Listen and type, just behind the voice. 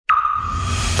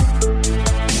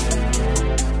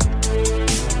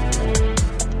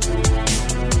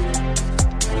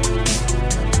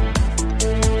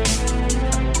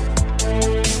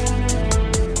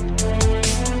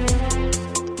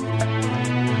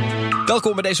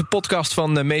Welkom bij deze podcast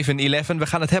van Maven 11. We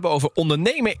gaan het hebben over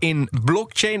ondernemen in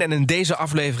blockchain. En in deze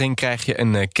aflevering krijg je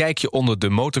een kijkje onder de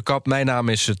motorkap. Mijn naam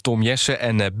is Tom Jessen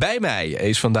en bij mij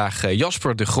is vandaag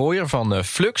Jasper de Gooijer van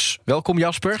Flux. Welkom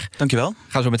Jasper. Dankjewel. Ik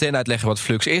ga zo meteen uitleggen wat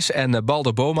Flux is. En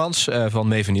Balder Bomans van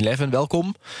Maven 11,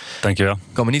 welkom. Dankjewel.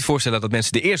 Ik kan me niet voorstellen dat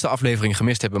mensen de eerste aflevering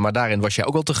gemist hebben, maar daarin was jij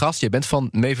ook al te gast. Je bent van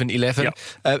Maven 11. Ja.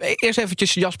 Eerst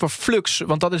eventjes Jasper, Flux,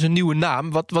 want dat is een nieuwe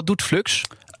naam. Wat doet Flux?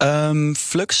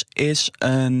 Flux is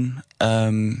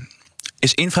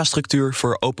infrastructuur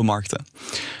voor open markten.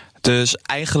 Dus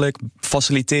eigenlijk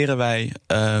faciliteren wij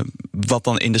wat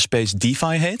dan in de space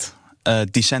DeFi heet.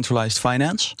 Decentralized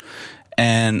Finance.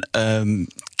 En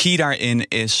key daarin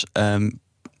is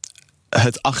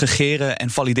het aggregeren en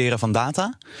valideren van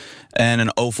data. En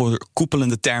een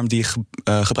overkoepelende term die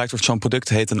gebruikt wordt voor zo'n product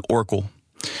heet een oracle.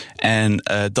 En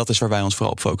dat is waar wij ons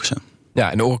vooral op focussen.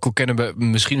 Ja, en Oracle kennen we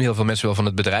misschien heel veel mensen wel van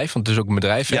het bedrijf, want het is ook een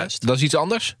bedrijf. Juist. Dat is iets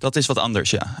anders? Dat is wat anders,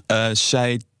 ja.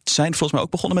 Zij zijn volgens mij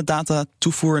ook begonnen met data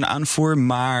toevoer en aanvoer,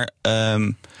 maar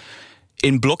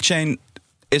in blockchain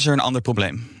is er een ander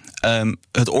probleem.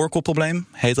 Het Oracle-probleem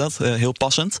heet dat, heel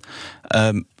passend.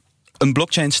 Een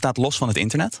blockchain staat los van het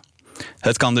internet.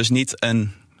 Het kan dus niet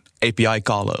een API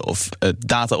callen of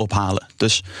data ophalen.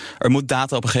 Dus er moet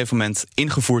data op een gegeven moment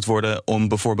ingevoerd worden om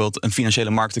bijvoorbeeld een financiële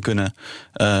markt te kunnen,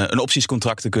 een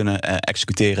optiescontract te kunnen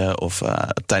executeren of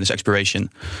tijdens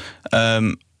expiration.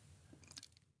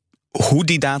 Hoe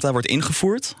die data wordt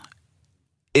ingevoerd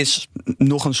is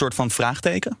nog een soort van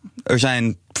vraagteken. Er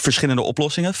zijn verschillende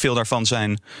oplossingen. Veel daarvan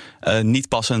zijn niet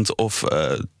passend of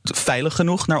veilig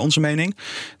genoeg, naar onze mening.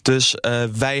 Dus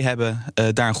wij hebben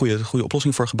daar een goede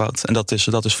oplossing voor gebouwd. En dat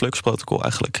is Flux protocol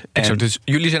eigenlijk. Exact, dus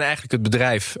jullie zijn eigenlijk het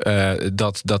bedrijf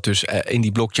dat dus in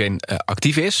die blockchain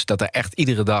actief is. Dat er echt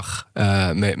iedere dag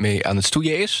mee aan het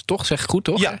stoeien is. Toch? Zeg ik goed,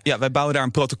 toch? Ja, wij bouwen daar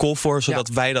een protocol voor, zodat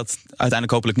wij dat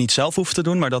uiteindelijk hopelijk niet zelf hoeven te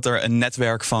doen, maar dat er een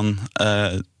netwerk van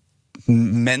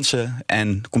mensen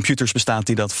en computers bestaat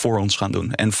die dat voor ons gaan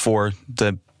doen. En voor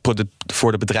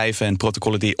de bedrijven en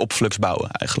protocollen die op Flux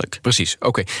bouwen eigenlijk. Precies,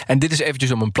 oké. En dit is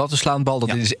eventjes om een plat te slaan, Bal.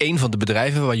 Dit is één van de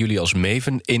bedrijven waar jullie als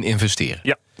Maven in investeren.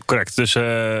 Ja, correct. Dus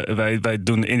wij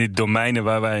doen in die domeinen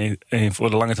waar wij voor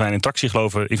de lange termijn in tractie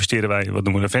geloven, investeren wij,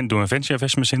 doen we venture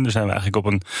investments in. Dus zijn we eigenlijk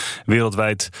op een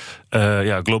wereldwijd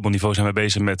global niveau zijn we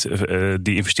bezig met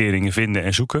die investeringen vinden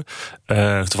en zoeken.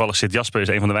 Toevallig zit Jasper, is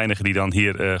een van de weinigen die dan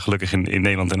hier gelukkig in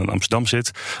Nederland en in Amsterdam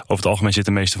zit. Over het algemeen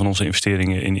zitten de meeste van onze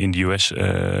investeringen in de US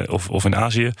of in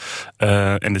Azië.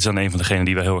 En dit is dan een van degenen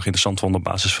die wij heel erg interessant vonden op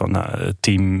basis van het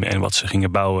team en wat ze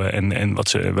gingen bouwen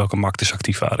en welke markten ze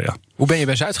actief waren. Ja. Hoe ben je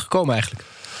bij ze uitgekomen eigenlijk?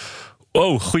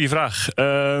 Oh, goede vraag.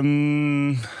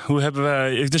 Hoe hebben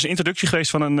wij? Het is een introductie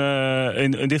geweest van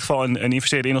in dit geval een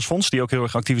investeerder in ons fonds, die ook heel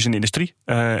erg actief is in de industrie.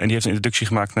 En die heeft een introductie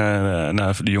gemaakt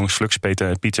naar de jongens Flux,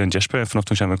 Pieter en Jasper. En vanaf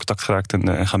toen zijn we in contact geraakt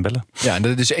en gaan bellen. Ja, en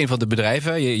dat is een van de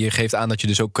bedrijven. Je geeft aan dat je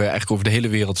dus ook eigenlijk over de hele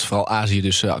wereld, vooral Azië,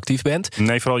 dus actief bent.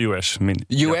 Nee, vooral US.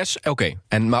 US, ja. Oké.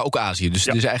 Maar ook Azië, dus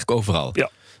eigenlijk overal. Ja.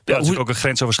 Ja, het is ook een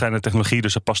grensoverschrijdende technologie,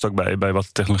 dus dat past ook bij wat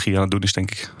de technologie aan het doen is,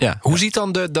 denk ik. Ja. Hoe ziet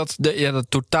dan dat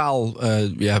totaal,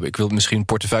 ik wil misschien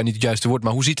portefeuille niet het juiste woord,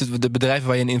 maar hoe ziet de bedrijven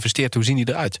waar je in investeert, hoe zien die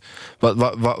eruit?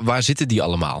 Waar zitten die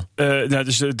allemaal?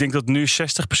 Dus ik denk dat nu 60%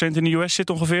 in de US zit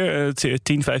ongeveer, 10-15%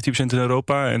 in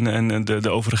Europa en de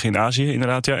overige in Azië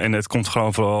inderdaad. Ja. En het komt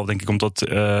gewoon vooral, denk ik, omdat,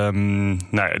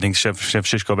 ik denk San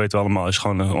Francisco, weten we allemaal, is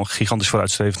gewoon gigantisch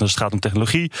vooruitstrevend als het gaat om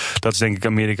technologie. Dat is denk ik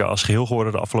Amerika als geheel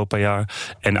geworden de afgelopen paar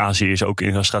jaar. En Azië is ook,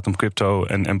 als het gaat om crypto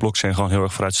en blockchain, gewoon heel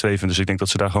erg vooruitstrevend. Dus ik denk dat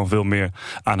ze daar gewoon veel meer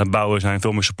aan het bouwen zijn,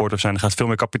 veel meer supportive zijn. Er gaat veel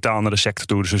meer kapitaal naar de sector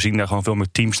toe. Dus we zien daar gewoon veel meer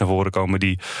teams naar voren komen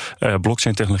die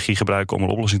blockchain-technologie gebruiken om een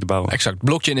oplossing te bouwen. Exact.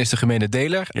 Blockchain is de gemene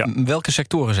deler. Ja. Welke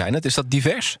sectoren zijn het? Is dat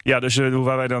divers? Ja, dus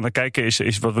waar wij dan naar kijken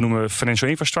is wat we noemen financial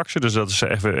infrastructure. Dus dat is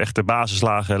echt de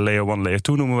basislagen, layer 1, layer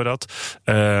 2 noemen we dat.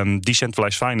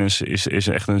 Decentralized finance is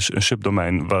echt een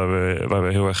subdomein waar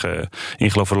we heel erg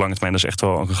in geloven voor de lange termijn. Dat is echt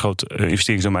wel een groot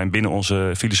investeringsdomein binnen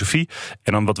onze filosofie.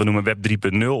 En dan wat we noemen web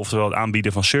 3.0, oftewel het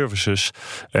aanbieden van services.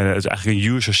 Het is eigenlijk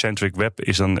een user-centric web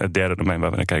is dan het derde domein waar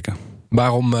we naar kijken.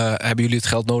 Waarom hebben jullie het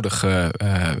geld nodig,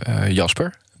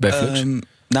 Jasper, bij Flux?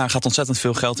 Er gaat ontzettend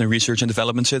veel geld in research en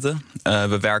development zitten.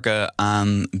 We werken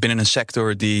binnen een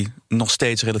sector die nog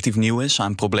steeds relatief nieuw is,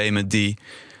 aan problemen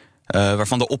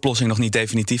waarvan de oplossing nog niet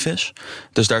definitief is.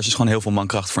 Dus daar is dus gewoon heel veel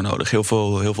mankracht voor nodig. Heel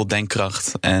veel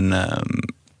denkkracht en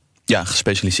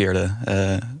gespecialiseerde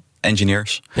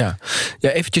engineers. Ja,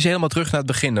 eventjes helemaal terug naar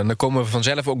het begin. En dan komen we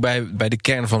vanzelf ook bij de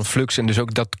kern van Flux. En dus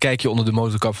ook dat kijkje onder de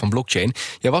motorkap van blockchain.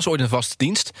 Jij was ooit een vaste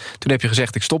dienst. Toen heb je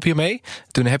gezegd, ik stop hiermee.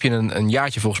 Toen heb je een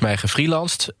jaartje volgens mij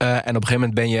gefreelanced. En op een gegeven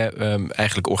moment ben je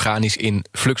eigenlijk organisch in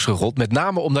Flux gerold. Met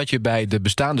name omdat je bij de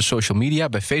bestaande social media,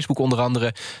 bij Facebook onder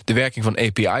andere, de werking van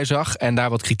API zag en daar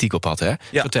wat kritiek op had. Hè?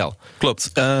 Ja, vertel.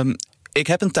 Klopt. Ik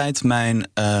heb een tijd mijn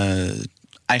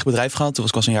eigen bedrijf gehad. Toen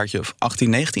was ik een jaartje of 18,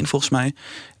 19 volgens mij.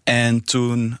 En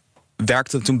toen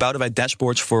bouwden wij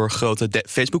dashboards voor grote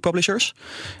Facebook publishers.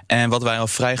 En wat wij al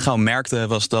vrij gauw merkten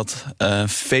was dat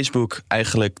Facebook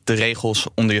eigenlijk de regels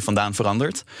onder je vandaan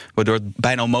verandert. Waardoor het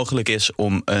bijna onmogelijk is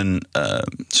om een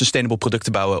sustainable product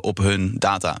te bouwen op hun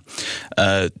data.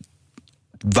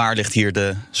 Waar ligt hier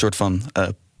de soort van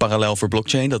parallel voor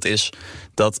blockchain? Dat is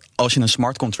dat als je een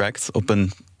smart contract op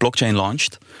een blockchain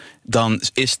launcht, dan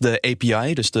is de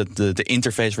API, dus de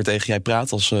interface waar tegen jij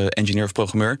praat als engineer of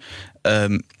programmeur,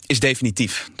 is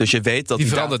definitief. Dus je weet dat die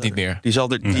verandert niet meer.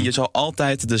 Je zal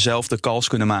altijd dezelfde calls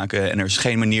kunnen maken en er is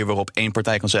geen manier waarop één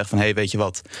partij kan zeggen van hey, weet je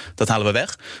wat, dat halen we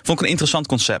weg. Vond ik een interessant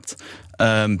concept.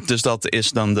 Dus dat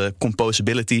is dan de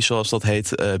composability, zoals dat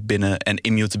heet, binnen en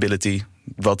immutability,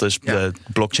 wat dus de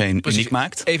blockchain uniek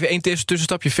maakt. Even één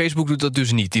tussenstapje. Facebook doet dat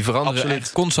dus niet. Die veranderen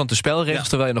echt constant de spelregels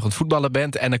terwijl je nog aan het voetballen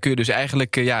bent. En dan kun je dus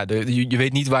eigenlijk, je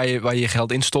weet niet waar je je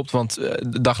geld in stopt, want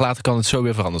de dag later kan het zo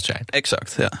weer veranderd zijn.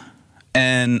 Exact, ja.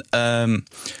 En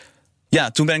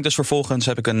toen ben ik dus vervolgens,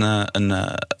 heb ik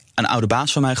een oude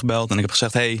baas van mij gebeld en ik heb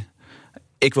gezegd, hey,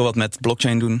 ik wil wat met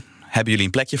blockchain doen. Hebben jullie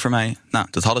een plekje voor mij? Nou,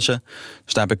 dat hadden ze.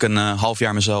 Dus daar heb ik een half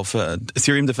jaar mezelf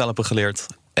Ethereum developer geleerd.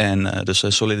 En dus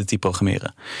Solidity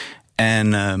programmeren.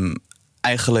 En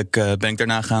eigenlijk ben ik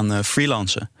daarna gaan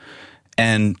freelancen.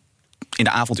 En in de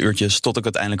avonduurtjes tot ik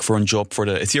uiteindelijk voor een job voor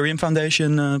de Ethereum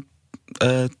Foundation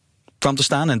kwam te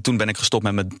staan. En toen ben ik gestopt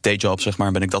met mijn dayjob, zeg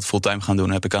maar. Ben ik dat fulltime gaan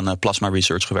doen. Heb ik aan plasma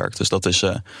research gewerkt. Dus dat is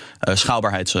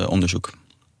schaalbaarheidsonderzoek.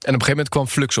 En op een gegeven moment kwam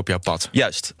Flux op jouw pad.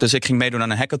 Juist. Dus ik ging meedoen aan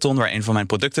een hackathon waar een van mijn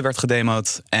producten werd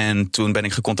gedemoed. En toen ben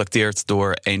ik gecontacteerd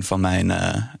door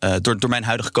door mijn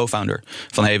huidige co-founder.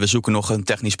 Van hey, we zoeken nog een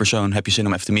technisch persoon. Heb je zin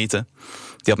om even te meeten?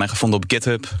 Die had mij gevonden op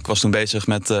GitHub. Ik was toen bezig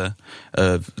met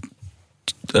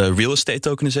real estate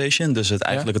tokenization. Dus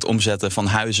eigenlijk het omzetten van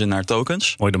huizen naar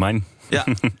tokens. Mooi domein. Ja,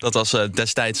 dat was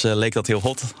destijds leek dat heel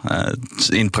hot.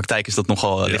 In de praktijk is dat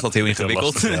nogal ligt dat heel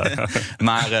ingewikkeld.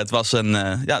 Maar het was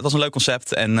een leuk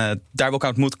concept. En daar we elkaar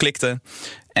ontmoet, klikten.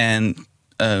 En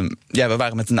we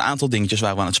waren met een aantal dingetjes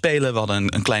aan het spelen. We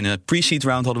hadden een kleine pre-seed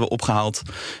round hadden we opgehaald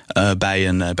bij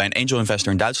een angel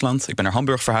investor in Duitsland. Ik ben naar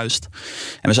Hamburg verhuisd.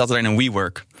 En we zaten daar in een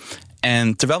WeWork.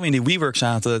 En terwijl we in die WeWork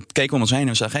zaten, keken we om ons heen en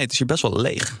we zagen, hey, het is hier best wel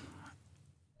leeg.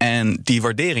 En die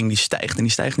waardering die stijgt en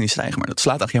die stijgt en die stijgt. Maar dat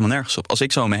slaat eigenlijk helemaal nergens op. Als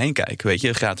ik zo om me heen kijk, weet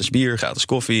je, gratis bier, gratis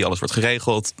koffie, alles wordt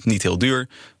geregeld, niet heel duur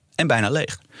en bijna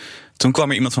leeg. Toen kwam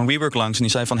er iemand van WeWork langs en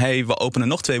die zei van, hey, we openen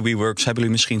nog 2 WeWorks. Hebben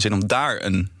jullie misschien zin om daar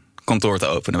een kantoor te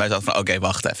openen? Wij zaten van, oké,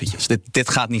 wacht eventjes. Dit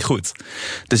gaat niet goed.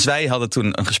 Dus wij hadden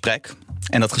toen een gesprek.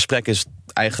 En dat gesprek is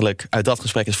eigenlijk, uit dat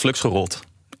gesprek is Flux gerold.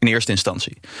 In eerste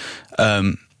instantie.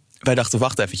 Wij dachten,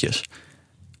 wacht eventjes.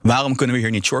 Waarom kunnen we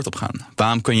hier niet short op gaan?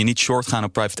 Waarom kun je niet short gaan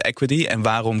op private equity? En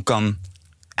waarom kan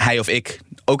hij of ik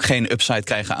ook geen upside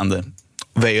krijgen aan de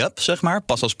way up, zeg maar?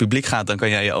 Pas als het publiek gaat, dan kan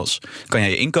jij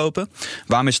je inkopen.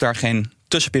 Waarom is daar geen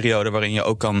tussenperiode waarin je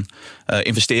ook kan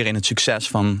investeren in het succes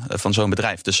van zo'n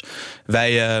bedrijf? Dus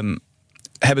wij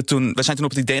zijn toen op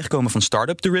het idee gekomen van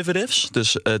startup derivatives.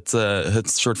 Dus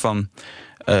het soort van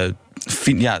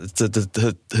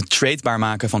het tradebaar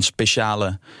maken van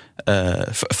speciale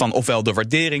van ofwel de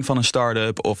waardering van een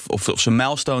start-up of ze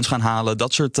milestones gaan halen,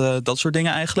 dat soort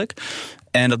dingen eigenlijk.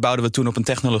 En dat bouwden we toen op een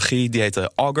technologie die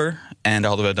heette Augur. En daar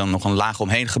hadden we dan nog een laag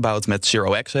omheen gebouwd met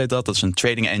Zero X heet dat. Dat is een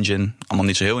trading engine. Allemaal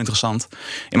niet zo heel interessant.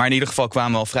 Maar in ieder geval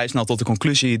kwamen we al vrij snel tot de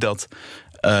conclusie dat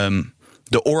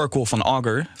de oracle van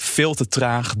Augur veel te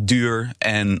traag, duur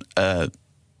en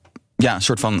een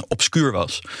soort van obscuur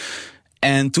was.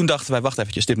 En toen dachten wij, wacht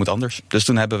eventjes, dit moet anders. Dus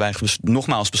toen hebben wij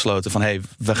nogmaals besloten van, hey,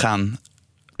 we gaan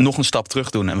nog een stap terug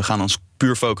doen en we gaan ons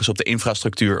puur focussen op de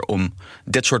infrastructuur om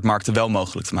dit soort markten wel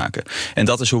mogelijk te maken. En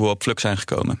dat is hoe we op Flux zijn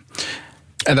gekomen.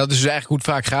 En dat is dus eigenlijk hoe het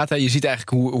vaak gaat. Hè? Je ziet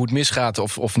eigenlijk hoe het misgaat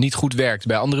of niet goed werkt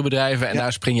bij andere bedrijven. En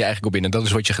daar spring je eigenlijk op in. En dat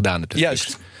is wat je gedaan hebt.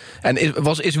 Juist. En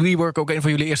is WeWork ook een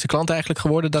van jullie eerste klanten eigenlijk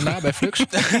geworden daarna bij Flux?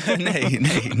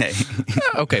 Nee.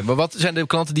 Oké, maar wat zijn de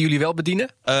klanten die jullie wel bedienen?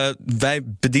 Wij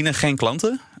bedienen geen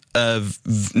klanten.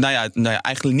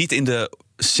 Eigenlijk niet in de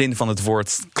zin van het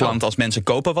woord klant als mensen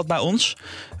kopen wat bij ons.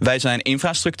 Wij zijn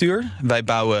infrastructuur. Wij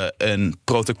bouwen een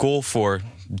protocol voor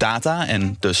data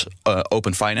en dus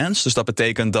open finance. Dus dat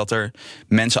betekent dat er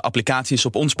mensen applicaties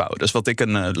op ons bouwen. Dus wat ik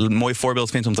een mooi voorbeeld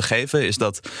vind om te geven is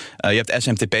dat je hebt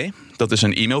SMTP. Dat is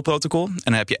een e-mailprotocol. En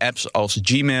dan heb je apps als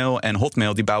Gmail en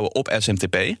Hotmail die bouwen op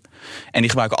SMTP. En die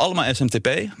gebruiken allemaal SMTP,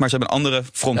 maar ze hebben een andere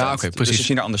frontend. Dus ze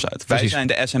zien er anders uit. Wij zijn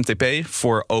de SMTP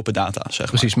voor open data, zeg maar.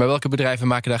 Precies, maar welke bedrijven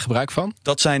maken daar gebruik van?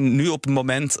 Dat zijn nu op het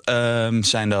moment,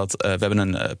 we hebben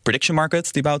een prediction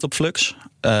market die bouwt op Flux.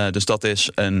 Dus dat is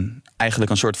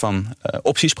eigenlijk een soort van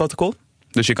optiesprotocol.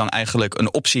 Dus je kan eigenlijk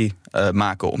een optie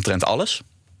maken omtrent alles.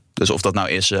 Dus of dat nou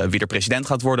is wie er president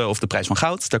gaat worden of de prijs van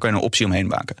goud, daar kan je een optie omheen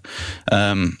maken.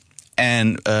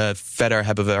 Verder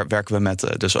werken we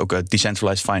met dus ook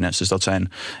decentralized finance. Dus dat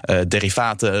zijn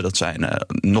derivaten, dat zijn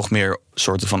nog meer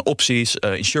soorten van opties,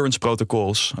 insurance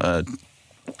protocols,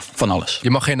 van alles. Je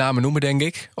mag geen namen noemen, denk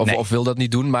ik. Nee. Of wil dat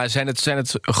niet doen. Maar zijn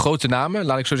het grote namen?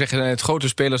 Laat ik zo zeggen, zijn het grote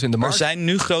spelers in de markt? Er zijn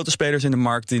nu grote spelers in de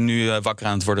markt die nu wakker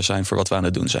aan het worden zijn voor wat we aan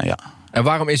het doen zijn, ja. En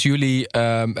waarom is jullie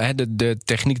de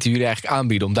techniek die jullie eigenlijk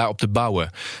aanbieden om daarop te bouwen?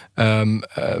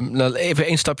 Even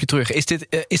één stapje terug.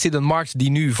 Is dit een markt die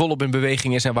nu volop in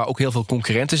beweging is en waar ook heel veel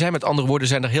concurrenten zijn? Met andere woorden,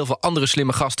 zijn er heel veel andere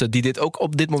slimme gasten die dit ook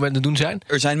op dit moment aan doen zijn?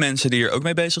 Er zijn mensen die er ook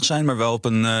mee bezig zijn, maar wel op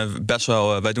een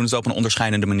wij doen het wel op een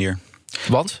onderscheidende manier.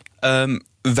 Want?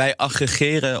 Wij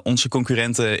aggregeren onze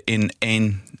concurrenten in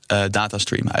één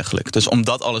datastream eigenlijk. Dus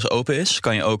omdat alles open is,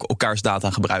 kan je ook elkaars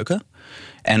data gebruiken.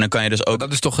 En dan kan je dus ook...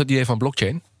 Dat is toch het idee van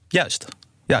blockchain? Juist.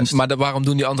 Maar waarom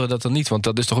doen die anderen dat dan niet? Want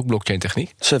dat is toch ook blockchain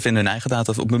techniek? Ze vinden hun eigen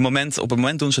data... Op het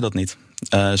moment doen ze dat niet.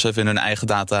 Ze vinden hun eigen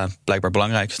data blijkbaar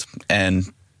belangrijkst.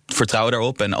 En vertrouwen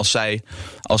daarop. En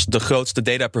als de grootste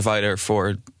data provider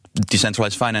voor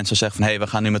decentralized finance zegt van we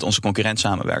gaan nu met onze concurrent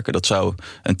samenwerken. Dat zou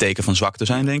een teken van zwakte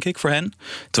zijn, denk ik, voor hen.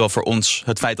 Terwijl voor ons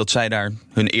het feit dat zij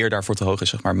hun eer daarvoor te hoog is,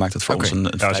 zeg maar, maakt het voor ons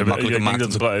een vrij makkelijke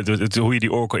maat. Hoe je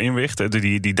die Oracle inricht,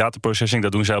 die dataprocessing,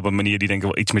 dat doen zij op een manier die denk ik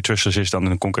wel iets meer trustless is dan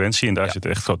een concurrentie. En daar zit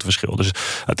echt grote verschil. Dus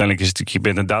uiteindelijk is het, je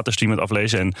bent een datastream aan het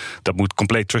aflezen en dat moet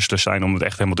compleet trustless zijn om het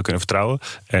echt helemaal te kunnen vertrouwen.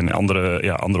 En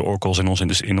andere Oracles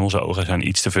in onze ogen zijn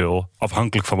iets te veel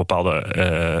afhankelijk van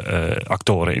bepaalde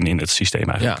actoren in het systeem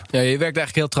eigenlijk. Ja, je werkt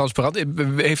eigenlijk heel transparant.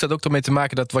 Heeft dat ook ermee te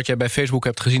maken dat wat jij bij Facebook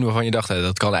hebt gezien waarvan je dacht,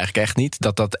 dat kan eigenlijk echt niet.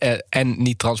 Dat en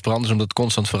niet transparant is omdat het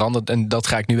constant verandert en dat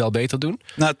ga ik nu wel beter doen?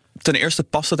 Nou, ten eerste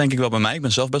past dat denk ik wel bij mij. Ik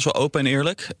ben zelf best wel open en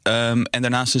eerlijk. En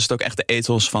daarnaast is het ook echt de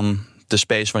ethos van de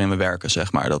space waarin we werken,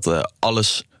 zeg maar. Dat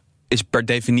alles is per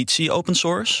definitie open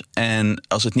source. En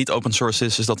als het niet open source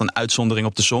is dat een uitzondering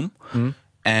op de som.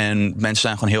 En mensen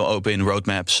zijn gewoon heel open in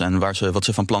roadmaps en wat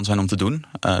ze van plan zijn om te doen.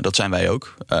 Dat zijn wij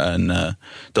ook. En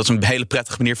dat is een hele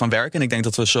prettige manier van werken. En ik denk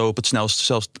dat we zo op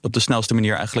de snelste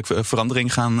manier eigenlijk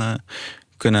verandering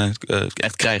kunnen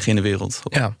echt krijgen in de wereld.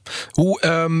 Ja.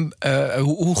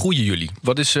 Hoe groeien jullie?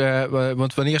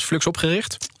 Want wanneer is Flux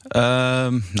opgericht?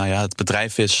 Het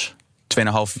bedrijf is 2,5.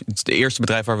 Het eerste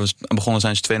bedrijf waar we aan begonnen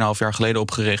zijn is 2,5 jaar geleden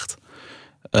opgericht.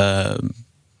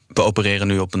 We opereren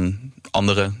nu op in een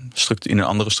andere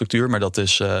structuur, maar dat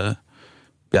is...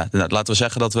 laten we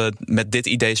zeggen dat we met dit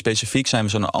idee specifiek zijn we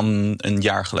zo'n een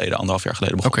jaar geleden, 1,5 jaar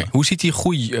geleden begonnen. Oké. Hoe ziet die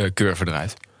groeicurve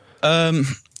eruit?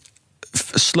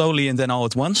 Slowly and then all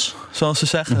at once, zoals ze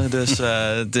zeggen. Dus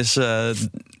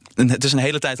het is een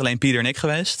hele tijd alleen Pieter en ik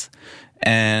geweest.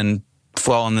 En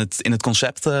vooral in het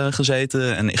concept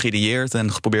gezeten en geïdeëerd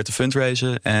en geprobeerd te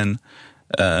fundraisen. En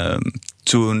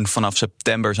toen vanaf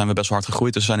september zijn we best wel hard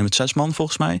gegroeid. Dus we zijn nu met 6 man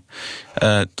volgens mij.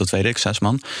 Dat weet ik, 6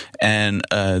 man. En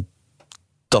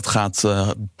dat gaat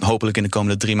hopelijk in de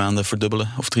komende 3 maanden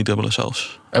verdubbelen of driedubbelen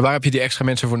zelfs. En waar heb je die extra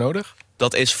mensen voor nodig?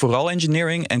 Dat is vooral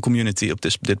engineering en community op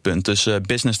dit punt. Dus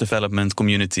business development,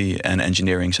 community en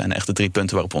engineering zijn echt de 3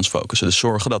 punten waarop we ons focussen. Dus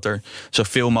zorgen dat er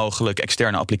zoveel mogelijk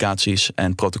externe applicaties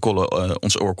en protocollen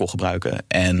ons Oracle gebruiken.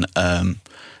 En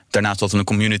daarnaast dat we een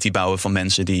community bouwen van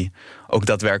mensen die ook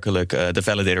daadwerkelijk de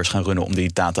validators gaan runnen om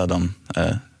die data dan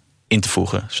in te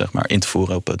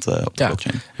voeren op de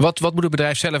blockchain. Wat moet het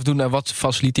bedrijf zelf doen en wat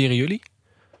faciliteren jullie?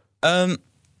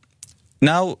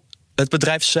 Het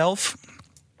bedrijf zelf.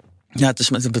 Ja, het is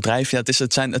met het bedrijf. Ja,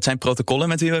 het zijn protocollen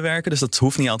met wie we werken. Dus dat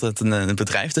hoeft niet altijd een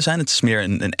bedrijf te zijn. Het is meer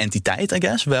een entiteit, I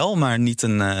guess, wel. Maar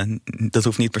dat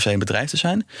hoeft niet per se een bedrijf te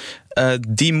zijn.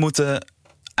 Die moeten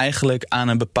eigenlijk aan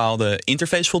een bepaalde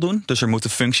interface voldoen. Dus er moeten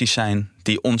functies zijn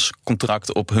die ons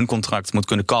contract op hun contract moet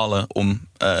kunnen callen om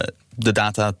de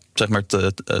data zeg maar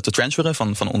te transferen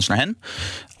van ons naar hen.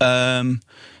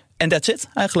 En that's it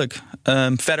eigenlijk.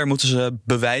 Verder moeten ze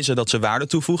bewijzen dat ze waarde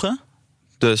toevoegen.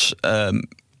 Dus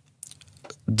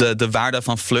de waarde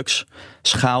van Flux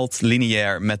schaalt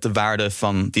lineair met de waarde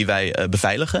van die wij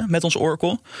beveiligen met ons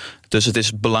Oracle. Dus het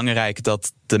is belangrijk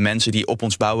dat de mensen die op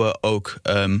ons bouwen ook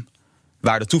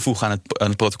waarde toevoegen aan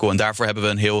het protocol. En daarvoor hebben we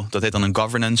dat heet dan een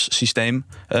governance systeem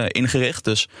ingericht.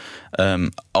 Dus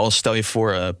als stel je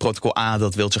voor protocol A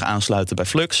dat wil zich aansluiten bij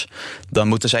Flux, dan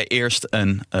moeten zij eerst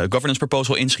een governance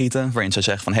proposal inschieten, waarin zij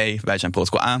zeggen van hey, wij zijn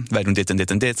protocol A, wij doen dit en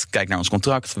dit en dit. Kijk naar ons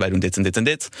contract, wij doen dit en dit en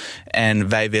dit. En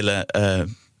wij willen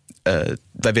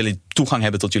toegang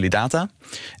hebben tot jullie data.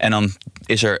 En dan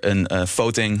is er een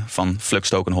voting van Flux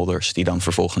tokenholders die dan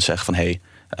vervolgens zeggen van hey,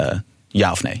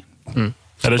 ja of nee.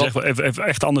 Ja, dat is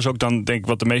echt anders ook dan denk ik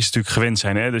wat de meesten natuurlijk gewend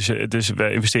zijn. Hè? Dus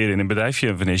wij investeren in een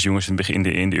bedrijfje. Van deze jongens in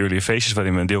de early phases,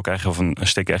 waarin we een deel krijgen of een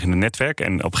steek krijgen in het netwerk.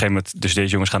 En op een gegeven moment, dus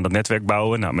deze jongens gaan dat netwerk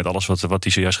bouwen. Nou, met alles wat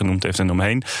hij zojuist genoemd heeft en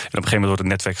omheen. En op een gegeven moment wordt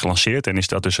het netwerk gelanceerd. En is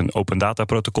dat dus een open data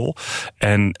protocol.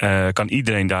 En kan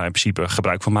iedereen daar in principe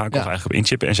gebruik van maken of eigenlijk op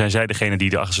inchippen. En zijn zij degene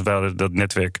die als het ware dat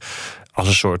netwerk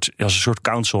als een soort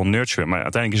council nurture. Maar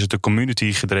uiteindelijk is het een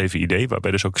community gedreven idee,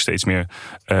 waarbij dus ook steeds meer,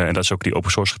 en dat is ook die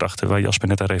open source gedachte waar Jasper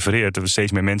net aan refereert, dat er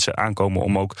steeds meer mensen aankomen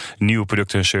om ook nieuwe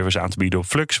producten en services aan te bieden op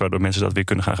Flux, waardoor mensen dat weer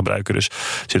kunnen gaan gebruiken. Dus er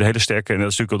zit een hele sterke, en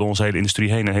dat is natuurlijk door onze hele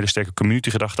industrie heen, een hele sterke community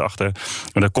gedachte achter.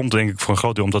 En dat komt denk ik voor een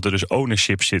groot deel omdat er dus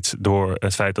ownership zit door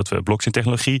het feit dat we blockchain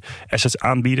technologie assets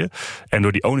aanbieden. En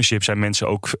door die ownership zijn mensen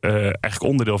ook eigenlijk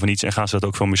onderdeel van iets en gaan ze dat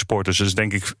ook veel meer supporten. Dus dat is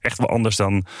denk ik echt wel anders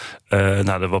dan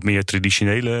de wat meer traditionele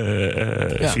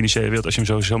financiële wereld, als je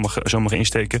hem zo mag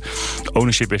insteken.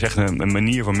 Ownership is echt een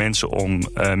manier voor mensen om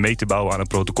mee te bouwen aan een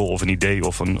protocol of een idee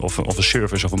of een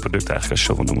service of een product eigenlijk, als je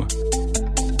zo wil noemen.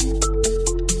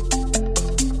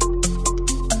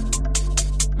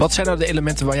 Wat zijn nou de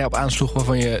elementen waar jij op aansloeg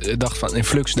waarvan je dacht van in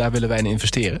Flux, daar willen wij in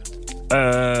investeren?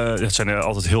 Het zijn er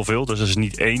altijd heel veel, dus dat is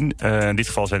niet één. In dit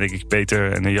geval zijn denk ik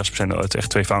Peter en Jasper zijn echt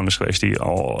twee founders geweest die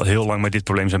al heel lang met dit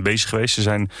probleem zijn bezig geweest. Ze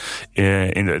zijn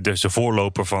dus de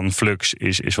voorloper van Flux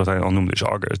is wat hij al noemde, dus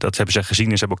Argus. Dat hebben ze gezien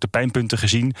en ze hebben ook de pijnpunten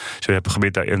gezien. Ze hebben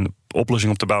geprobeerd daar een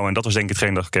oplossing op te bouwen. En dat was denk ik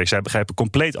hetgeen dat zij begrijpen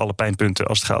compleet alle pijnpunten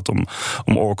als het gaat om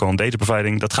Oracle en data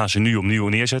providing. Dat gaan ze nu opnieuw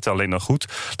neerzetten, alleen dan goed.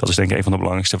 Dat is denk ik een van de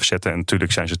belangrijkste facetten. En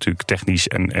natuurlijk zijn ze technisch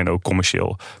en ook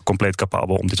commercieel compleet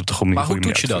capabel om dit op de goede manier te doen.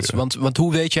 Maar hoe toets je dat? Want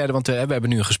hoe weet jij, want we hebben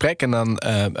nu een gesprek en dan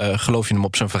geloof je hem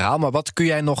op zijn verhaal. Maar wat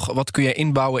kun jij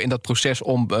inbouwen in dat proces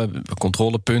om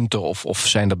controlepunten of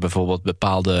zijn dat bijvoorbeeld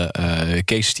bepaalde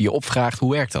cases die je opvraagt?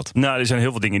 Hoe werkt dat? Nou, er zijn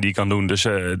heel veel dingen die je kan doen. Dus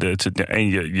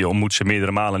je ontmoet ze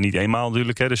meerdere malen, niet eenmaal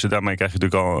natuurlijk. Hè. Dus daarmee krijg je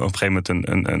natuurlijk al op een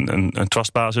gegeven moment een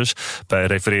trustbasis. Wij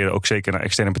refereren ook zeker naar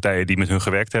externe partijen die met hun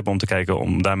gewerkt hebben om te kijken,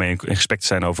 om daarmee in gesprek te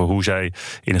zijn over hoe zij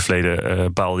in het verleden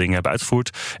bepaalde dingen hebben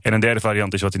uitgevoerd. En een derde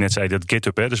variant is wat hij net zei, dat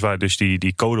GitHub, hè, dus waar dus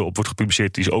die code op wordt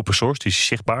gepubliceerd, die is open source, die is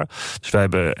zichtbaar. Dus wij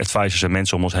hebben advisors en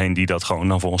mensen om ons heen die dat gewoon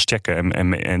dan voor ons checken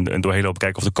en door heel hoop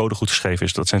kijken of de code goed geschreven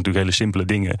is. Dat zijn natuurlijk hele simpele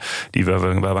dingen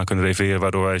waar we aan kunnen refereren,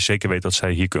 waardoor wij zeker weten dat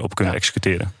zij hierop kunnen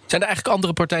executeren. Zijn er eigenlijk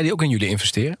andere partijen die ook in jullie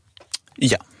investeren?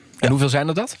 Ja. En hoeveel zijn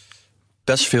er dat?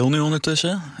 Best veel nu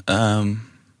ondertussen.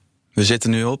 We zitten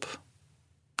nu op,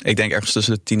 ik denk ergens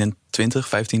tussen de 10 en 20,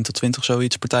 15 tot 20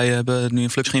 zoiets partijen hebben nu in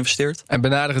Flux geïnvesteerd. En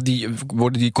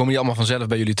komen die allemaal vanzelf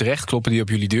bij jullie terecht? Kloppen die op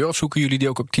jullie deur of zoeken jullie die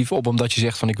ook actief op omdat je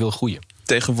zegt van ik wil groeien?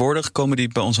 Tegenwoordig komen die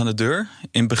bij ons aan de deur.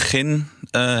 In het begin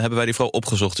hebben wij die vooral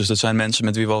opgezocht. Dus dat zijn mensen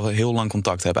met wie we al heel lang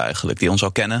contact hebben eigenlijk. Die ons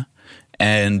al kennen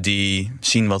en die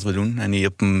zien wat we doen. En die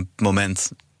op een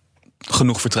moment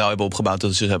genoeg vertrouwen hebben opgebouwd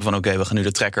dat ze hebben van oké, we gaan nu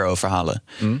de tracker overhalen.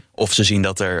 Of ze zien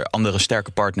dat er andere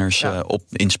sterke partners op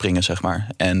inspringen, zeg maar.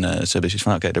 En ze hebben zoiets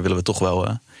van oké, daar willen we toch wel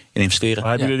in investeren. Maar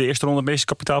hebben jullie de eerste ronde het meeste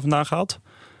kapitaal vandaan gehaald?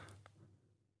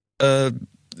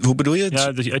 Hoe bedoel je het? Ja,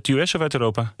 uit de US of uit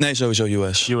Europa? Nee, sowieso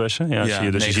US. US, hè? Ja, zie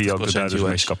je, dus je ziet ook dat daar dus het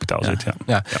meeste kapitaal zit.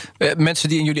 Ja. Mensen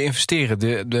die in jullie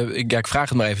investeren, ik vraag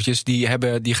het maar eventjes,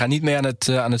 die gaan niet mee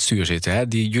aan het stuur zitten. Hè?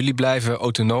 Jullie blijven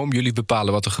autonoom, jullie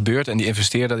bepalen wat er gebeurt. En die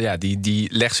investeerder, die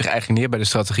legt zich eigenlijk neer bij de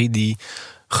strategie die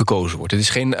gekozen wordt. Het is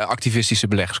geen activistische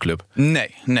beleggersclub. Nee,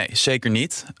 zeker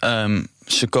niet.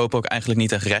 Ze kopen ook eigenlijk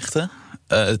niet echt rechten.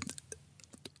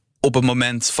 Op het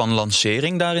moment van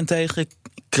lancering daarentegen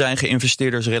krijgen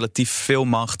investeerders relatief veel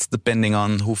macht, depending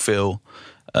on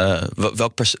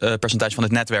welk percentage van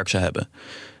het netwerk ze hebben.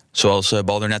 Zoals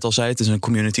Balder net al zei, het is een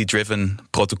community-driven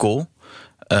protocol.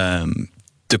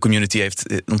 De community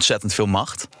heeft ontzettend veel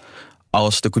macht.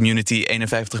 Als de community 51%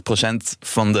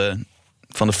 van de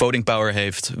voting power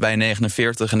heeft, wij 49%,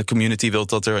 en de community wil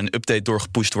dat er een update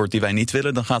doorgepusht wordt die wij niet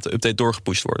willen, dan gaat de update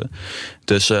doorgepusht worden.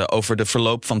 Dus over de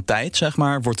verloop van tijd, zeg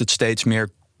maar, wordt het steeds meer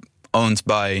owned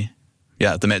by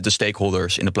de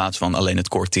stakeholders in de plaats van alleen het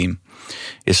core team.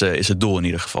 Is het doel in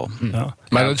ieder geval. Ja.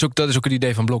 Maar dat is ook het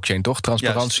idee van blockchain, toch?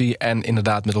 Transparantie en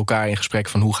inderdaad met elkaar in gesprek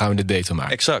van hoe gaan we dit beter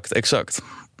maken. Exact.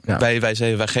 Ja. Wij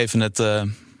geven het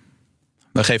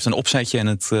een opzetje en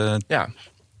het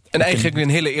En eigenlijk een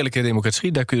hele eerlijke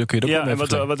democratie, daar kun je het ook Ja,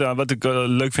 mee en wat ik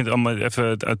leuk vind om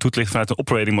even toe te lichten vanuit een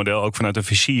operating model, ook vanuit een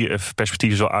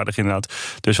VC-perspectief is wel aardig inderdaad.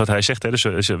 Dus wat hij zegt,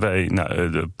 dus wij,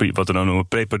 wat we dan noemen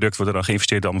pre-product, wordt er dan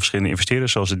geïnvesteerd door verschillende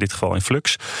investeerders, zoals in dit geval in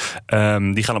Flux. Die gaan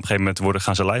op een gegeven moment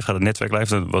gaan ze live, gaat het netwerk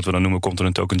live. Wat we dan noemen, komt er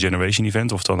een token generation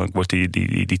event, of dan wordt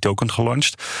die token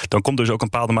gelaunched. Dan komt dus ook een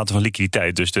bepaalde mate van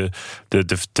liquiditeit. Dus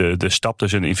de stap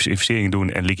tussen een investering doen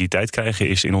en liquiditeit krijgen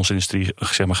is in onze industrie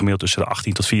zeg maar gemiddeld tussen de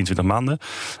 18 tot 24 maanden.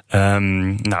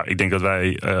 Ik denk dat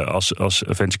wij als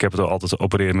venture capital altijd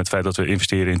opereren met het feit dat we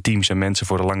investeren in teams en mensen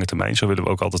voor de lange termijn. Zo willen we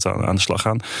ook altijd aan de slag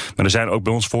gaan. Maar er zijn ook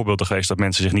bij ons voorbeelden geweest dat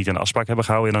mensen zich niet aan de afspraak hebben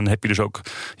gehouden. En dan heb je dus ook,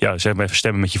 zeg maar even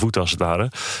stemmen met je voeten als het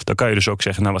ware. Dan kan je dus ook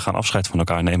zeggen, we gaan afscheid van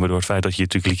elkaar nemen door het feit dat je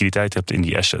natuurlijk liquiditeit hebt in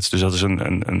die assets. Dus dat is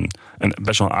een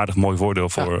best wel een aardig mooi voordeel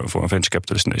voor een venture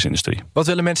capitalist in deze industrie. Wat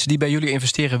willen mensen die bij jullie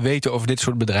investeren weten over dit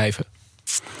soort bedrijven?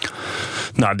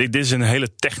 Nou, dit is een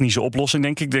hele technische oplossing,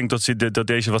 denk ik. Ik denk dat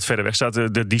deze wat verder weg staat.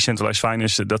 De decentralized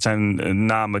finance, dat zijn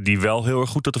namen die wel heel erg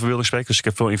goed tot de verbeelding spreken. Dus ik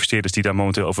heb veel investeerders die daar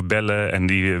momenteel over bellen en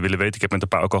die willen weten. Ik heb met een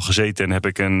paar ook al gezeten en heb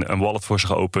ik een wallet voor ze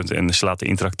geopend en ze laten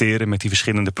interacteren met die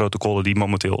verschillende protocollen die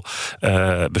momenteel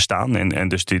bestaan. En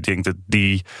dus ik denk dat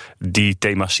die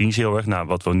thema's zien ze heel erg. Nou,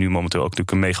 wat we nu momenteel ook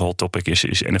natuurlijk een mega hot topic is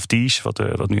NFT's,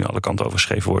 wat nu aan alle kanten over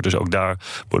geschreven wordt. Dus ook daar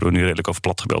worden we nu redelijk over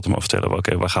plat gebeld om te vertellen,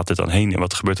 oké, waar gaat dit dan heen en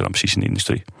wat gebeurt er dan precies in de industrie?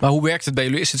 Maar hoe werkt het bij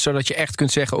jullie? Is het zo dat je echt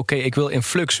kunt zeggen, oké, ik wil in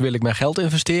Flux wil ik mijn geld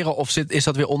investeren? Of is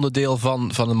dat weer onderdeel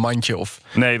van een mandje? Of?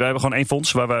 Nee, wij hebben gewoon één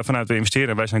fonds waar wij vanuit investeren.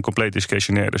 En wij zijn compleet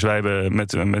discretionair. Dus wij hebben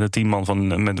met een 10 man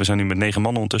we zijn nu met 9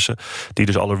 man ondertussen, die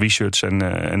dus alle research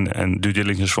en due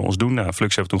diligence voor ons doen. Nou,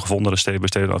 Flux hebben we toen gevonden, daar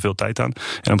besteden we al veel tijd aan. En op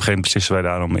een gegeven moment beslissen wij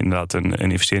daarom inderdaad een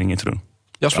investering in te doen.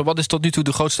 Jasper, wat is tot nu toe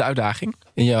de grootste uitdaging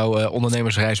in jouw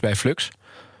ondernemersreis bij Flux?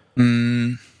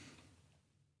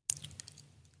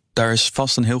 Daar is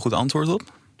vast een heel goed antwoord op.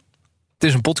 Het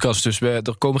is een podcast, dus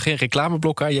er komen geen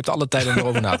reclameblokken aan. Je hebt alle tijd om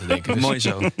erover na te denken. Dus. Mooi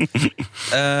zo.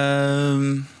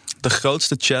 De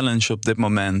grootste challenge op dit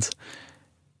moment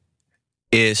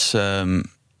is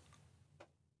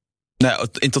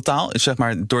in totaal, zeg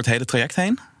maar, door het hele traject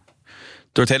heen.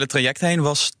 Door het hele traject heen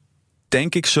was,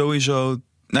 denk ik, sowieso.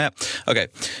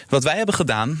 Wat wij hebben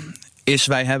gedaan is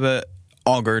wij hebben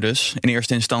Augur dus in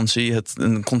eerste instantie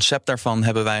een concept daarvan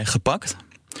hebben wij gepakt.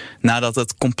 Nadat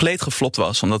het compleet geflopt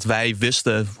was. Omdat wij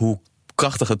wisten hoe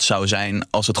krachtig het zou zijn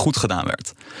als het goed gedaan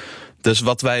werd. Dus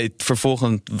wat wij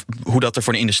vervolgens, hoe dat er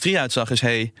voor de industrie uitzag,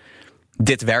 is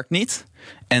dit werkt niet.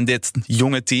 En dit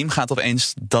jonge team gaat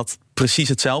opeens dat precies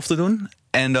hetzelfde doen.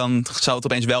 En dan zou het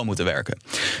opeens wel moeten werken.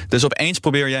 Dus opeens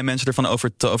probeer jij mensen ervan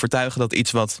te overtuigen dat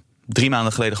iets wat 3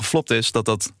 maanden geleden geflopt is,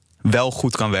 dat wel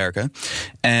goed kan werken.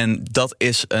 En dat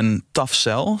is een tough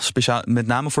sell. Speciaal, met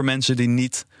name voor mensen die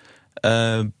niet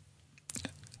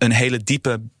een hele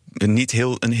diepe,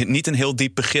 niet een heel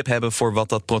diep begrip hebben voor wat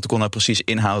dat protocol nou precies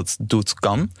inhoudt, doet,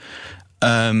 kan.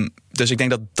 Dus ik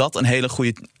denk dat een hele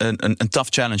goede, een tough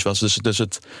challenge was. Dus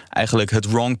het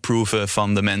wrong-proeven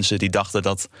van de mensen die dachten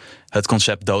dat het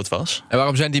concept dood was. En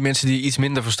waarom zijn die mensen die iets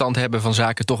minder verstand hebben van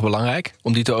zaken toch belangrijk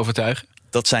om die te overtuigen?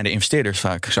 Dat zijn de investeerders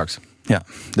vaak. Exact. Ja,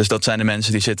 dus dat zijn de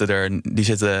mensen die zitten.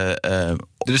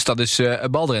 Dus dat is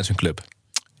Balder en zijn club.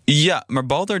 Ja, maar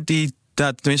Balder,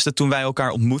 tenminste toen wij elkaar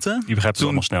ontmoetten. Die begrijpt het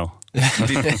allemaal snel.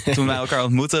 Toen wij elkaar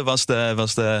ontmoetten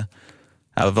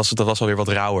dat was alweer wat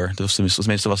rauwer. Dus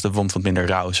tenminste was de wond wat minder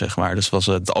rauw, zeg maar. Dus was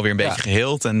het alweer een beetje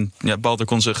geheeld. En Balder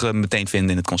kon zich meteen vinden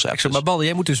in het concept. Maar Balder,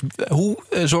 jij moet dus. Hoe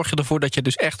zorg je ervoor dat je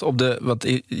dus echt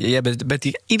want jij bent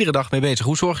hier iedere dag mee bezig.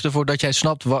 Hoe zorg je ervoor dat jij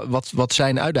snapt wat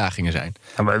zijn uitdagingen zijn?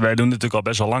 Ja, wij doen het natuurlijk al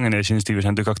best wel lang in deze industrie. We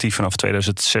zijn natuurlijk actief vanaf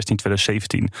 2016,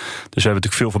 2017. Dus we hebben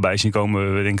natuurlijk veel voorbij zien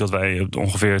komen. We denken dat wij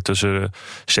ongeveer tussen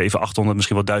 700, 800,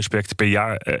 misschien wel 1000 projecten per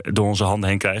jaar door onze handen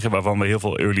heen krijgen. Waarvan we heel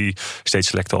veel early stage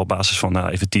selecten op basis van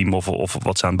even team of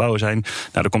wat ze aan het bouwen zijn.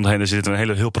 Nou, er zit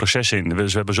een heel proces in.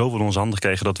 Dus we hebben zoveel in onze handen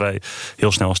gekregen dat wij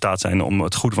heel snel in staat zijn om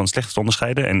het goede van het slechte te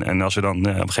onderscheiden. En als we dan op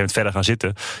een gegeven moment verder gaan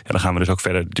zitten, dan gaan we dus ook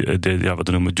verder wat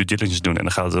we noemen due diligence doen. En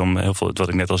dan gaat het om heel veel, wat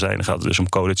ik net al zei, dan gaat het dus om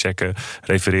code checken,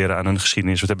 refereren aan hun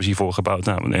geschiedenis. Wat hebben ze hiervoor gebouwd?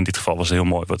 Nou, in dit geval was het heel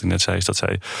mooi wat ik net zei, is dat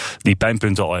zij die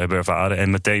pijnpunten al hebben ervaren en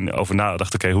meteen over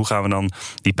nadachten, oké, hoe gaan we dan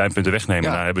die pijnpunten wegnemen?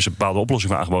 Ja. Nou, hebben ze bepaalde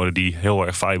oplossingen aangeboden die heel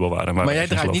erg viable waren. Maar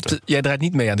jij draait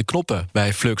niet mee aan de knoppen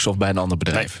bij Flux of bij een ander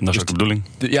bedrijf. Nee, dat is ook de bedoeling.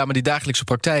 Ja, maar die dagelijkse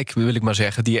praktijk, wil ik maar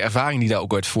zeggen, die ervaring die daar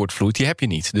ook uit voortvloeit, die heb je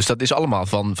niet. Dus dat is allemaal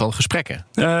van gesprekken.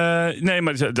 Nee,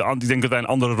 maar ik denk dat wij een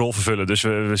andere rol vervullen. Dus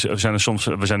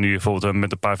we zijn nu bijvoorbeeld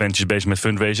met een paar ventures bezig met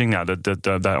fundraising. Nou,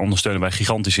 daar ondersteunen wij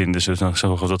gigantisch in. Dus dan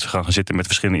zorgen we dat ze gaan zitten met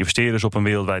verschillende investeerders op een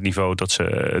wereldwijd niveau. Dat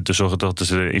ze zorgen dat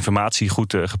de informatie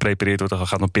goed geprepareerd wordt. Het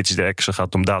gaat om pitch decks, het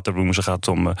gaat om datarooms, het gaat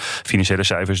om financiële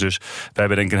cijfers. Dus wij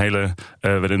hebben denk ik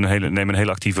nemen een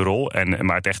hele actieve rol.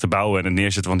 Maar het echte bouwen en het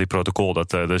neerzetten van dit protocol,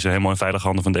 dat is helemaal in veilige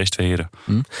handen van deze twee heren.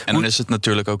 En dan is het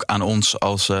natuurlijk ook aan ons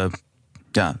als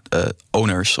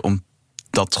owners om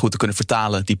dat goed te kunnen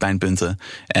vertalen, die pijnpunten,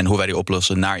 en hoe wij die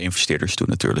oplossen naar investeerders toe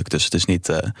natuurlijk. Dus het is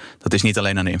dat is niet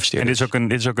alleen aan de investeerders.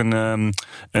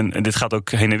 En dit gaat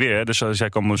ook heen en weer. Hè. Dus zij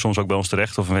komen soms ook bij ons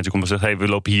terecht, of mensen komen en zeggen, hey, we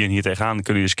lopen hier en hier tegenaan. Kunnen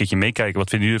jullie eens een keertje meekijken? Wat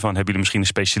vinden jullie ervan? Hebben jullie misschien een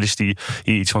specialist die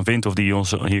hier iets van vindt of die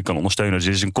ons hier kan ondersteunen? Dus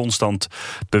het is een constant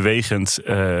bewegend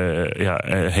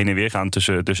heen en weer gaan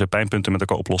tussen pijnpunten met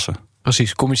elkaar oplossen.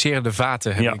 Precies, communicerende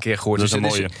vaten heb ik een keer gehoord. Dat is een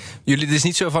mooie. Het is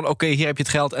niet zo van, oké, hier heb je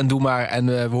het geld en doe maar. En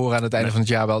we horen aan het einde van het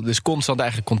jaar wel. Dus constant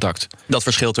eigenlijk contact. Dat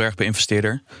verschilt heel erg per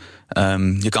investeerder.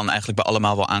 Je kan eigenlijk bij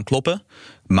allemaal wel aankloppen.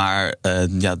 Maar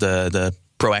de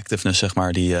proactiveness, zeg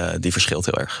maar, die verschilt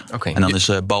heel erg. Okay. En dan is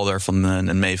Balder van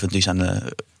Maven, die zijn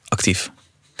actief.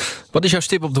 Wat is jouw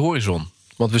stip op de horizon?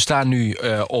 Want we staan nu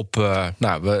op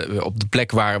de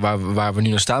plek waar we nu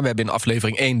naar staan. We hebben in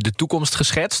aflevering 1 de toekomst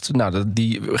geschetst. Nou,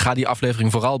 ga die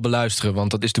aflevering vooral beluisteren,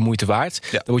 want dat is de moeite waard.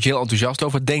 Ja. Daar word je heel enthousiast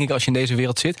over, denk ik, als je in deze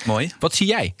wereld zit. Mooi. Wat zie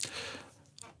jij?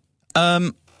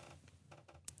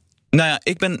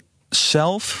 Ik ben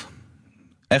zelf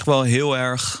echt wel heel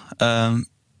erg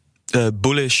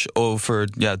bullish over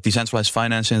decentralized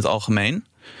finance in het algemeen.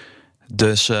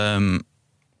 Dus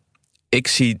ik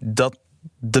zie dat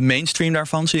de mainstream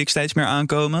daarvan zie ik steeds meer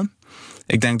aankomen.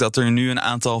 Ik denk dat er nu een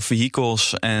aantal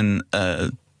vehicles en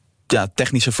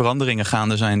technische veranderingen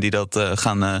gaande zijn die dat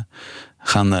gaan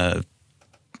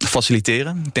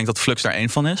faciliteren. Ik denk dat Flux daar één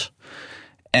van is.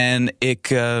 En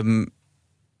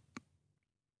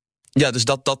dus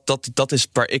dat is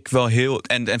waar ik wel heel...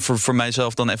 En voor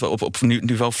mijzelf dan even op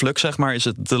niveau Flux, zeg maar, is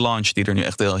het de launch die er nu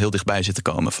echt heel dichtbij zit te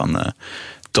komen van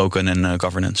token en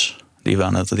governance. Die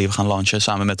we gaan launchen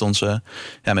samen met onze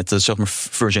zeg maar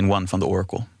version 1 van de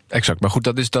Oracle. Exact, maar goed,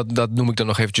 dat noem ik dan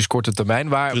nog eventjes korte termijn.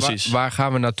 Waar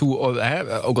gaan we naartoe,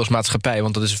 ook als maatschappij?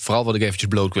 Want dat is vooral wat ik eventjes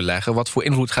bloot wil leggen. Wat voor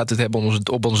invloed gaat dit hebben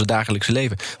op onze dagelijkse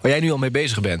leven? Waar jij nu al mee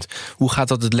bezig bent. Hoe gaat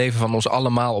dat het leven van ons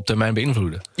allemaal op termijn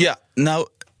beïnvloeden? Ja, nou,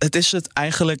 het is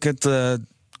eigenlijk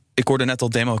ik hoorde net al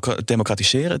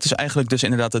democratiseren. Het is eigenlijk dus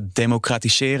inderdaad het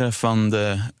democratiseren van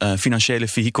de financiële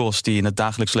vehicles die in het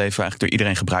dagelijks leven eigenlijk door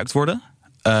iedereen gebruikt worden.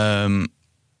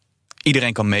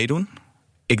 Iedereen kan meedoen.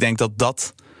 Ik denk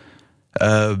dat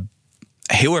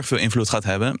heel erg veel invloed gaat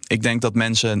hebben. Ik denk dat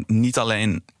mensen niet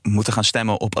alleen moeten gaan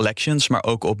stemmen op elections, maar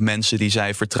ook op mensen die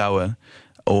zij vertrouwen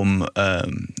om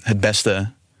het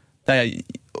beste. In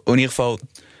ieder geval.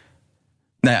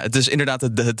 Het is inderdaad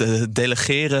het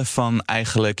delegeren van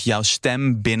eigenlijk jouw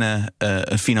stem binnen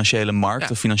een financiële markt,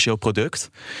 een financieel product.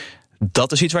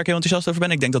 Dat is iets waar ik heel enthousiast over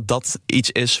ben. Ik denk dat dat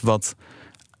iets is wat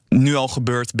nu al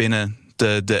gebeurt binnen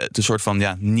de soort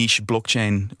van niche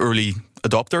blockchain early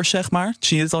adopters, zeg maar.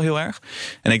 Zie je het al heel erg.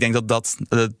 En ik denk dat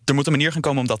er moet een manier gaan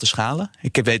komen om dat te schalen.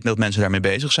 Ik weet dat mensen daarmee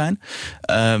bezig zijn.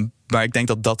 Maar ik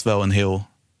denk dat wel een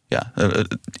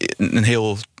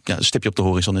heel stipje op de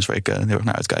horizon is waar ik heel erg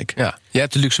naar uitkijk. Ja, jij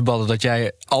hebt de luxe ballen dat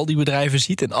jij al die bedrijven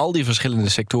ziet en al die verschillende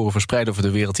sectoren verspreid over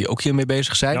de wereld die ook hiermee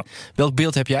bezig zijn. Ja. Welk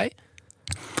beeld heb jij?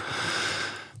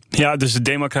 Ja, dus de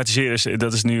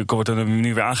democratiseren, wordt er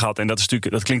nu weer aangehaald. En dat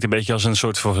klinkt een beetje als een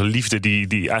soort van liefde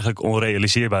die eigenlijk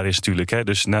onrealiseerbaar is natuurlijk. Hè.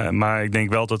 Dus, maar ik denk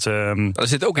wel dat... Er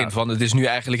zit ook in van, het is nu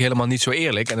eigenlijk helemaal niet zo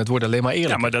eerlijk en het wordt alleen maar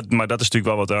eerlijk. Ja, maar dat is natuurlijk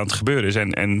wel wat aan het gebeuren is.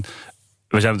 En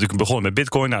we zijn natuurlijk begonnen met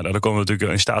Bitcoin. Nou, daar komen we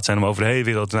natuurlijk in staat zijn om over de hele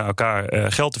wereld naar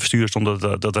elkaar geld te versturen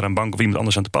zonder dat er een bank of iemand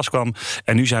anders aan te pas kwam.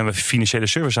 En nu zijn we financiële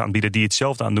service aanbieden die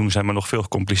hetzelfde aan doen zijn, maar nog veel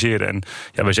gecompliceerder. En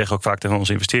wij zeggen ook vaak tegen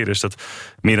onze investeerders dat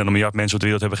meer dan 1 miljard mensen op de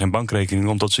wereld hebben geen bankrekening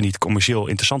omdat ze niet commercieel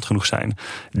interessant genoeg zijn.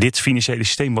 Dit financiële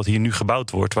systeem wat hier nu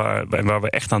gebouwd wordt, waar we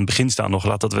echt aan het begin staan nog,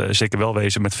 laat dat we zeker wel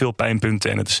wezen met veel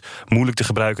pijnpunten en het is moeilijk te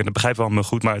gebruiken en dat begrijpen we allemaal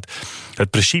goed. Maar het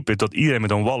principe dat iedereen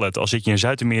met een wallet, al zit je in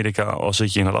Zuid-Amerika, al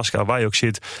zit je in Alaska, waar je ook zit,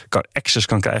 access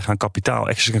kan krijgen aan kapitaal,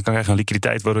 access kan krijgen aan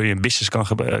liquiditeit, waardoor je een business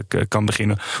kan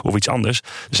beginnen of iets anders.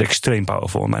 Dat is extreem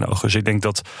powerful in mijn ogen. Dus ik denk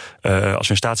dat als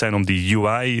we in staat zijn om die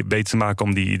UI beter te maken,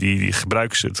 om die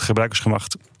het gebruikersgemak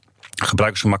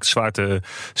gebruikersgemak zwaar te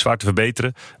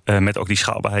verbeteren. Met ook die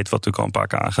schaalbaarheid, wat natuurlijk al een paar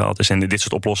keer aangehaald is. En dit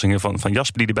soort oplossingen van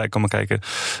Jasper die erbij komen kijken.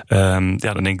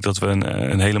 Dan denk ik dat we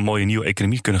een hele mooie nieuwe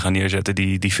economie kunnen gaan neerzetten.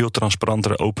 Die veel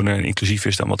transparanter, opener en inclusief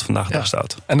is dan wat vandaag de dag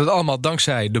staat. En dat allemaal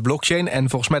dankzij de blockchain. En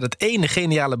volgens mij dat ene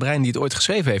geniale brein die het ooit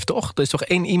geschreven heeft, toch? Er is toch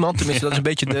één iemand, tenminste dat is een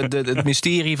beetje het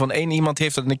mysterie van één iemand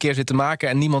heeft dat een keer zitten maken.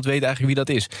 En niemand weet eigenlijk wie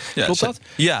dat is. Klopt dat?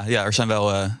 Ja, er zijn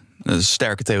wel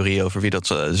sterke theorieën over wie dat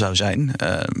zou zijn.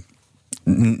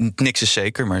 Niks is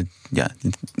zeker, maar ja,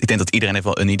 ik denk dat iedereen heeft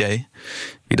wel een idee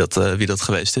wie dat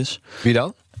geweest is. Wie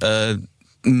dan?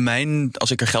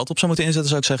 Als ik er geld op zou moeten inzetten,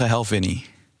 zou ik zeggen Hal Finney.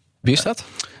 Wie is dat?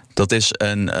 Dat is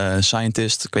een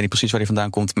scientist, ik weet niet precies waar hij vandaan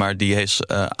komt, maar die is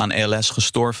aan ALS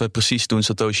gestorven precies toen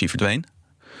Satoshi verdween.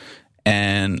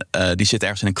 En die zit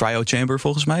ergens in een cryo-chamber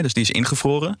volgens mij. Dus die is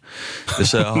ingevroren.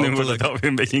 Dus hopelijk... Nu wordt het alweer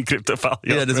een beetje een crypto-verhaal.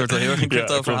 Ja, dit wordt wel heel erg een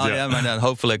crypto-verhaal. Ja, maar dan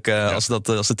hopelijk als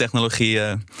de technologie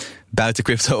buiten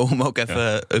crypto om ook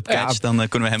even upcatcht, dan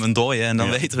kunnen we hem ontdooien en dan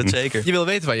weten we het zeker. Je wil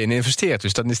weten waar je in investeert,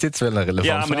 dus dan is dit wel een relevant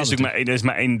verhaal. Ja, maar dit is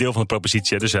maar één deel van de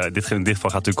propositie. Dus in dit geval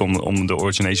gaat het natuurlijk om de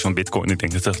origination van Bitcoin. Ik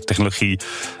denk dat de technologie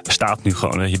staat nu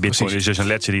gewoon. Bitcoin Precies. Is dus een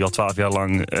ledger die al 12 jaar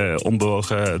lang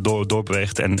onbewogen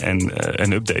doorbeweegt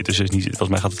en update. Dus volgens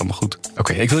mij gaat het allemaal goed.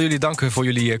 Oké, ik wil jullie danken voor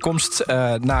jullie komst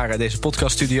naar deze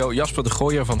podcaststudio. Jasper de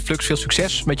Gooier van Flux, veel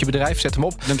succes met je bedrijf. Zet hem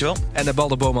op. Dankjewel. En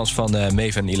Balder Bomans van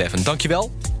Maven 11.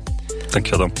 Dankjewel.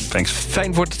 Dankjewel dan. Thanks.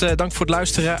 Fijn, dank voor het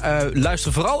luisteren.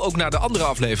 Luister vooral ook naar de andere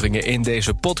afleveringen in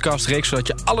deze podcastreeks, zodat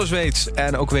je alles weet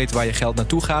en ook weet waar je geld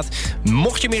naartoe gaat.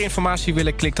 Mocht je meer informatie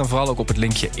willen, klik dan vooral ook op het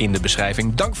linkje in de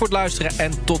beschrijving. Dank voor het luisteren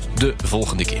en tot de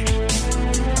volgende keer.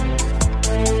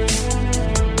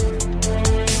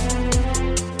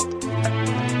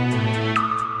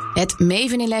 Het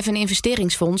Maven 11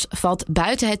 investeringsfonds valt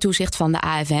buiten het toezicht van de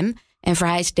AFM en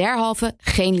vereist derhalve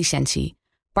geen licentie.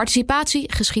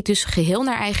 Participatie geschiet dus geheel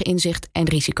naar eigen inzicht en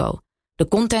risico. De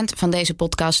content van deze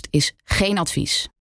podcast is geen advies.